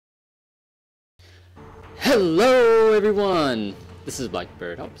Hello everyone, this is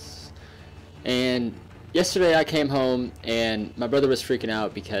Blackbird Helps, and yesterday I came home and my brother was freaking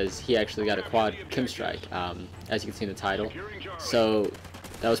out because he actually got a quad k.e.m strike, as you can see in the title. So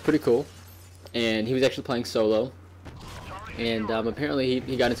that was pretty cool, and he was actually playing solo, and apparently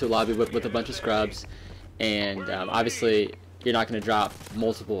he got into a lobby with a bunch of scrubs, and obviously you're not going to drop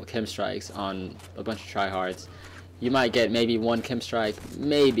multiple k.e.m strikes on a bunch of tryhards. You might get maybe one k.e.m strike,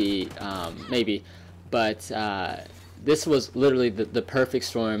 maybe, but this was literally the perfect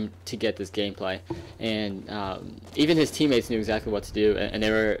storm to get this gameplay, and even his teammates knew exactly what to do, and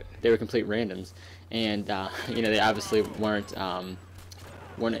they were complete randoms, and you know, they obviously weren't in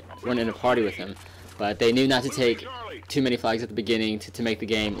a party with him, but they knew not to take too many flags at the beginning to make the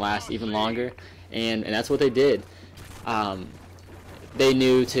game last even longer, and that's what they did. They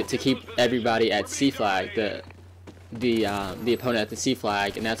knew to keep everybody at C flag, the opponent at the C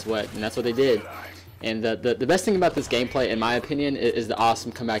flag, and that's what they did. And the best thing about this gameplay, in my opinion, is the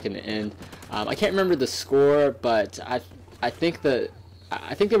awesome comeback in the end. I can't remember the score, but I think they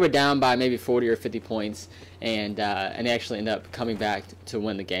were down by maybe 40 or 50 points, and they actually end up coming back to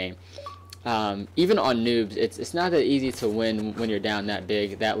win the game. Even on noobs, it's not that easy to win when you're down that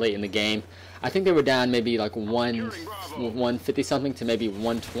big, that late in the game. I think they were down maybe like 150 something to maybe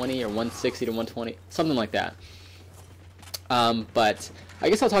 120 or 160 to 120, something like that. But I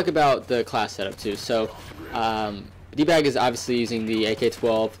guess I'll talk about the class setup too. So D-Bag is obviously using the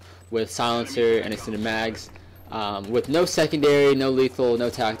AK-12 with silencer and extended mags, with no secondary, no lethal, no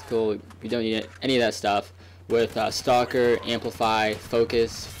tactical. You don't need any of that stuff. With stalker, amplify,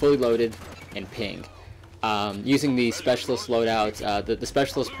 focus, fully loaded, and ping. Using the specialist loadouts, the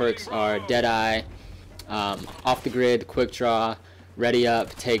specialist perks are Deadeye, off the grid, quick draw, ready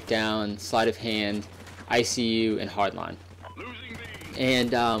up, takedown, sleight of hand, ICU, and hardline.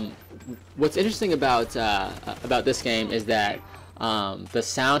 And what's interesting about this game is that the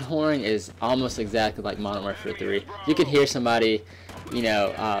sound horn is almost exactly like Modern Warfare 3. You can hear somebody, you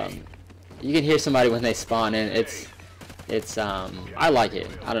know, you can hear somebody when they spawn in. It's I like it.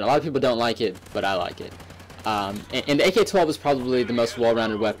 I don't know. A lot of people don't like it, but I like it. And the AK-12 is probably the most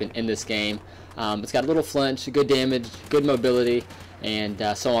well-rounded weapon in this game. It's got a little flinch, good damage, good mobility, and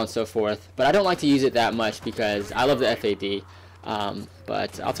so on and so forth. But I don't like to use it that much because I love the FAD.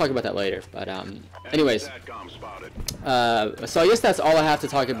 But I'll talk about that later. But anyways, so I guess that's all I have to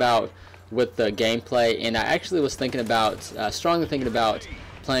talk about with the gameplay. And I actually was thinking about, strongly thinking about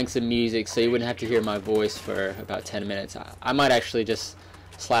playing some music so you wouldn't have to hear my voice for about 10 minutes. I might actually just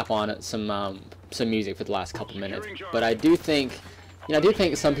slap on some music for the last couple minutes. But I do think, you know, I do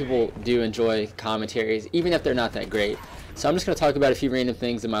think some people do enjoy commentaries, even if they're not that great. So I'm just going to talk about a few random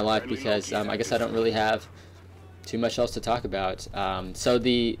things in my life because I guess I don't really have too much else to talk about. So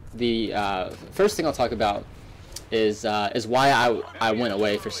the first thing I'll talk about is why I went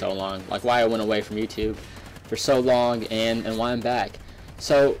away for so long, like why I went away from YouTube for so long, and why I'm back.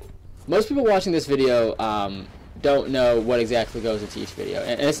 So most people watching this video don't know what exactly goes into each video,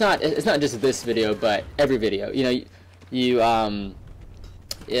 and it's not just this video, but every video. You know,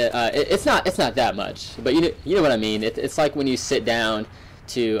 it's not that much, but you know what I mean. It's like when you sit down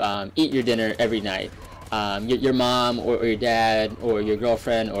to eat your dinner every night. Your mom or your dad or your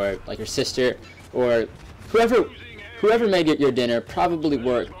girlfriend or like your sister or whoever made your dinner probably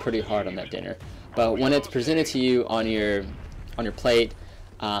worked pretty hard on that dinner. But when it's presented to you on your plate,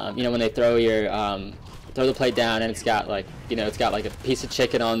 you know, when they throw the plate down and it's got like, you know, it's got like a piece of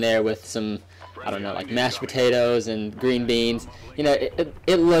chicken on there with some, I don't know, like mashed potatoes and green beans. You know,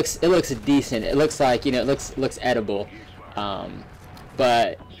 it looks decent. It looks like, you know, it looks edible.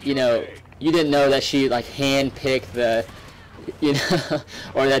 But you know, you didn't know that she like hand-picked the, you know,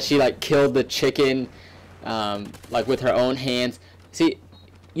 or that she like killed the chicken, like with her own hands. See,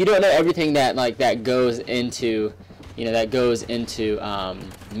 you don't know everything that goes into, you know,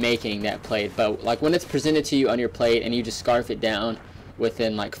 making that plate. But like when it's presented to you on your plate and you just scarf it down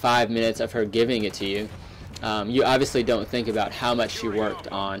within like 5 minutes of her giving it to you, you obviously don't think about how much she worked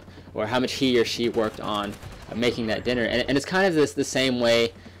on, or how much he or she worked on making that dinner. And it's kind of the same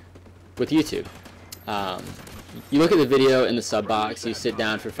way with YouTube. You look at the video in the sub box, you sit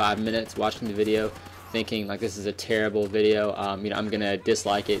down for 5 minutes watching the video thinking like this is a terrible video, you know, I'm gonna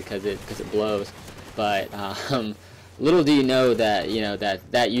dislike it because it blows. But little do you know that, you know, that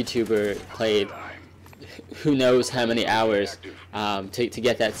YouTuber played who knows how many hours to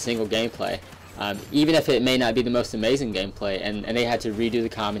get that single gameplay, even if it may not be the most amazing gameplay, and they had to redo the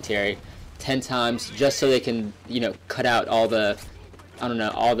commentary 10 times just so they can, you know, cut out all the, I don't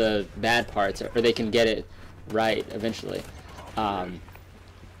know, all the bad parts, or they can get it right eventually.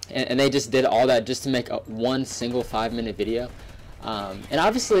 and they just did all that just to make one single 5-minute video. And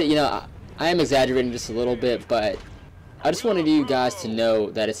obviously, you know, I am exaggerating just a little bit, but I just wanted you guys to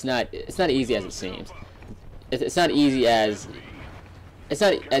know that it's not easy as it seems. It's not easy as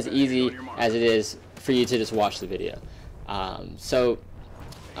easy as it is for you to just watch the video.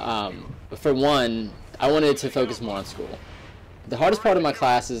 For one, I wanted to focus more on school. The hardest part of my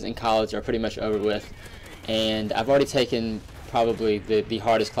classes in college are pretty much over with, and I've already taken probably the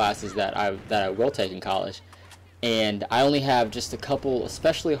hardest classes that I will take in college, and I only have just a couple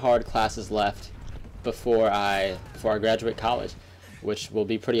especially hard classes left before I graduate college, which will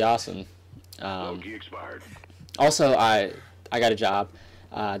be pretty awesome. Also, I got a job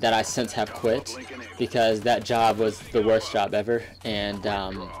that I since have quit because that job was the worst job ever, and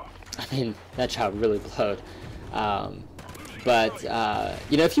I mean, that job really blowed. But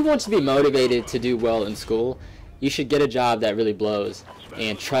you know, if you want to be motivated to do well in school, you should get a job that really blows,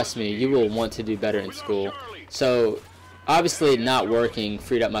 and trust me, you will want to do better in school. So obviously not working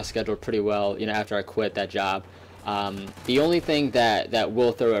freed up my schedule pretty well, you know, after I quit that job. The only thing that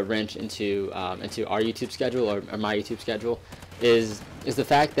will throw a wrench into our YouTube schedule or my YouTube schedule is the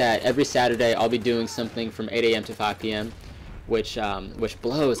fact that every Saturday I'll be doing something from 8 a.m. to 5 p.m. which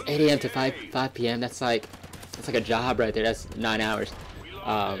blows. 8 a.m. to 5 p.m. That's like a job right there. That's 9 hours.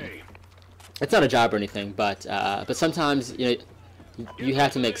 It's not a job or anything, but sometimes, you know, you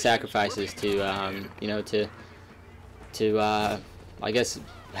have to make sacrifices to you know, to I guess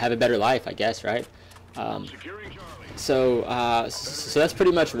have a better life, I guess, right? So that's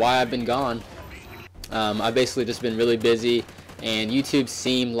pretty much why I've been gone. I've basically just been really busy, and YouTube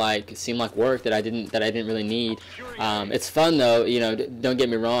seemed like work that I didn't really need. It's fun though, you know. Don't get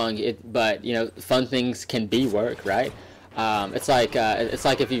me wrong. But you know, fun things can be work, right? It's like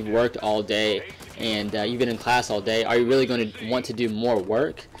if you've worked all day and you've been in class all day, are you really going to want to do more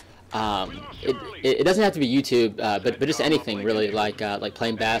work? It doesn't have to be YouTube, but just anything really, like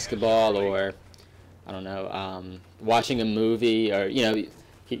playing basketball, or I don't know, watching a movie, or you know,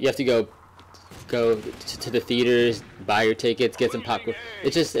 you have to go to the theaters, buy your tickets, get some popcorn.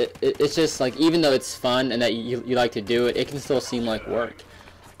 It's just like, even though it's fun and that you like to do it, it can still seem like work.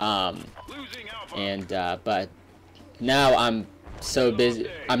 But now I'm so busy.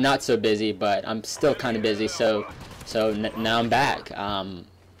 I'm not so busy, but I'm still kind of busy. So now I'm back.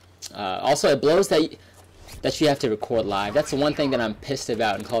 Also, it blows that you have to record live. That's the one thing that I'm pissed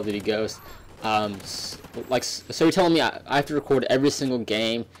about in Call of Duty Ghosts. So you're telling me I have to record every single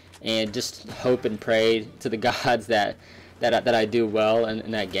game and just hope and pray to the gods that I do well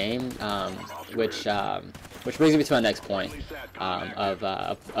in that game, which brings me to my next point,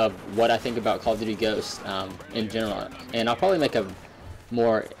 of what I think about Call of Duty Ghosts in general. And I'll probably make a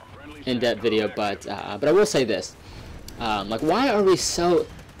more in-depth video, but I will say this: like, why are we so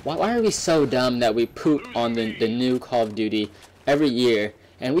dumb that we poop on the new Call of Duty every year,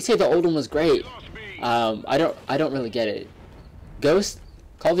 and we say the old one was great? I don't really get it.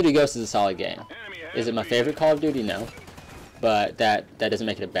 Call of Duty Ghosts is a solid game. Is it my favorite Call of Duty? No, but that doesn't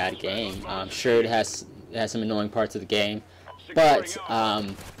make it a bad game. Sure, it has some annoying parts of the game, but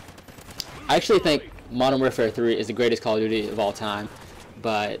I actually think Modern Warfare 3 is the greatest Call of Duty of all time.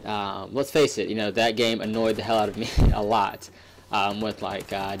 But let's face it, you know, that game annoyed the hell out of me a lot, with like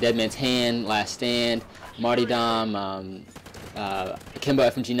Dead Man's Hand, Last Stand, Martyrdom, Akimbo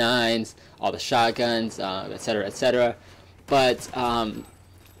FMG9s, all the shotguns, etc., etc. But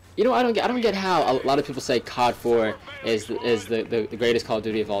you know, I don't get how a lot of people say COD 4 is the greatest Call of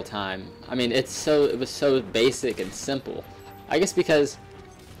Duty of all time. I mean, it was so basic and simple. I guess because,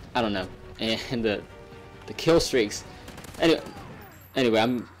 I don't know, and the kill streaks. Anyway,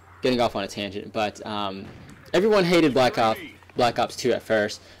 I'm getting off on a tangent, but everyone hated Black Ops 2 at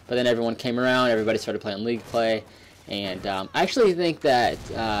first, but then everyone came around, everybody started playing League play, and I actually think that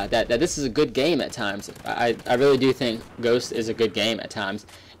this is a good game at times. I really do think Ghost is a good game at times,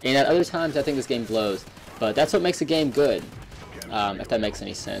 and at other times I think this game blows, but that's what makes a game good, if that makes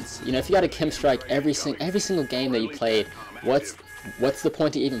any sense. You know, if you got a k.e.m strike every single game that you played, what's the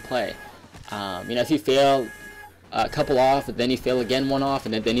point to even play? You know, if you fail a couple off, then you fail again one off,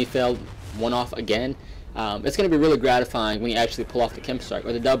 and then you fail one off again, it's going to be really gratifying when you actually pull off the k.e.m strike,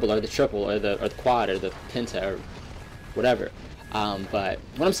 or the double, or the triple, or the quad, or the penta, or whatever. But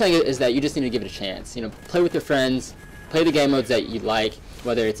what I'm saying is that you just need to give it a chance. You know, play with your friends, play the game modes that you like,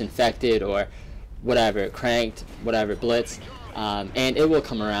 whether it's infected or whatever, cranked, whatever, blitz, and it will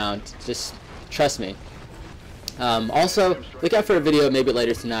come around. Just trust me. Also, look out for a video maybe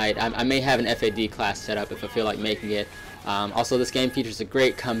later tonight. I may have an FAD class set up if I feel like making it. Also, this game features a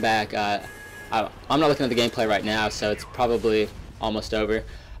great comeback. I'm not looking at the gameplay right now, so it's probably almost over.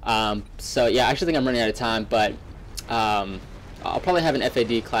 So yeah, I actually think I'm running out of time, but I'll probably have an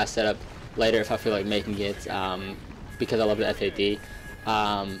FAD class set up later if I feel like making it, because I love the FAD.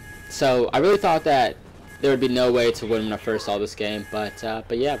 So I really thought that there would be no way to win when I first saw this game, but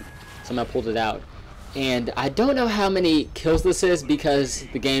yeah, somehow pulled it out. And I don't know how many kills this is because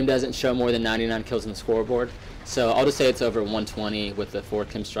the game doesn't show more than 99 kills on the scoreboard. So I'll just say it's over 120 with the 4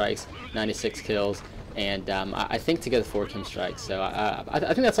 k.e.m strikes, 96 kills, and I think to get the 4 k.e.m strikes. So I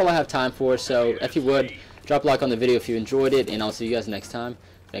think that's all I have time for. So if you would, drop a like on the video if you enjoyed it, and I'll see you guys next time.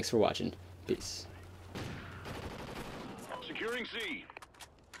 Thanks for watching. Peace. Securing C.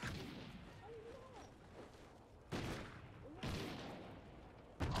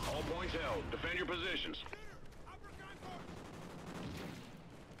 All points held. Defend your positions.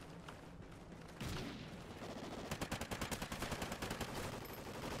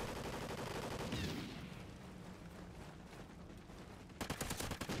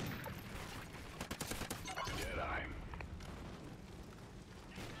 Jedi.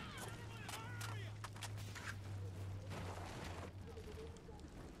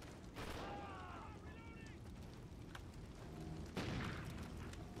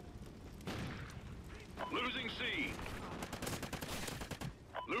 Losing C.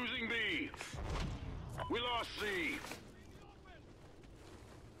 Losing B. We lost C.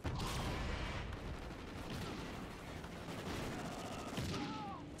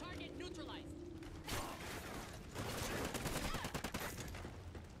 Target neutralized.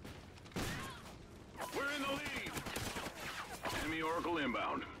 We're in the lead. Enemy Oracle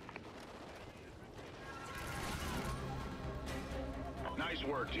inbound. Nice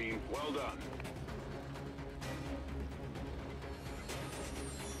work, team. Well done.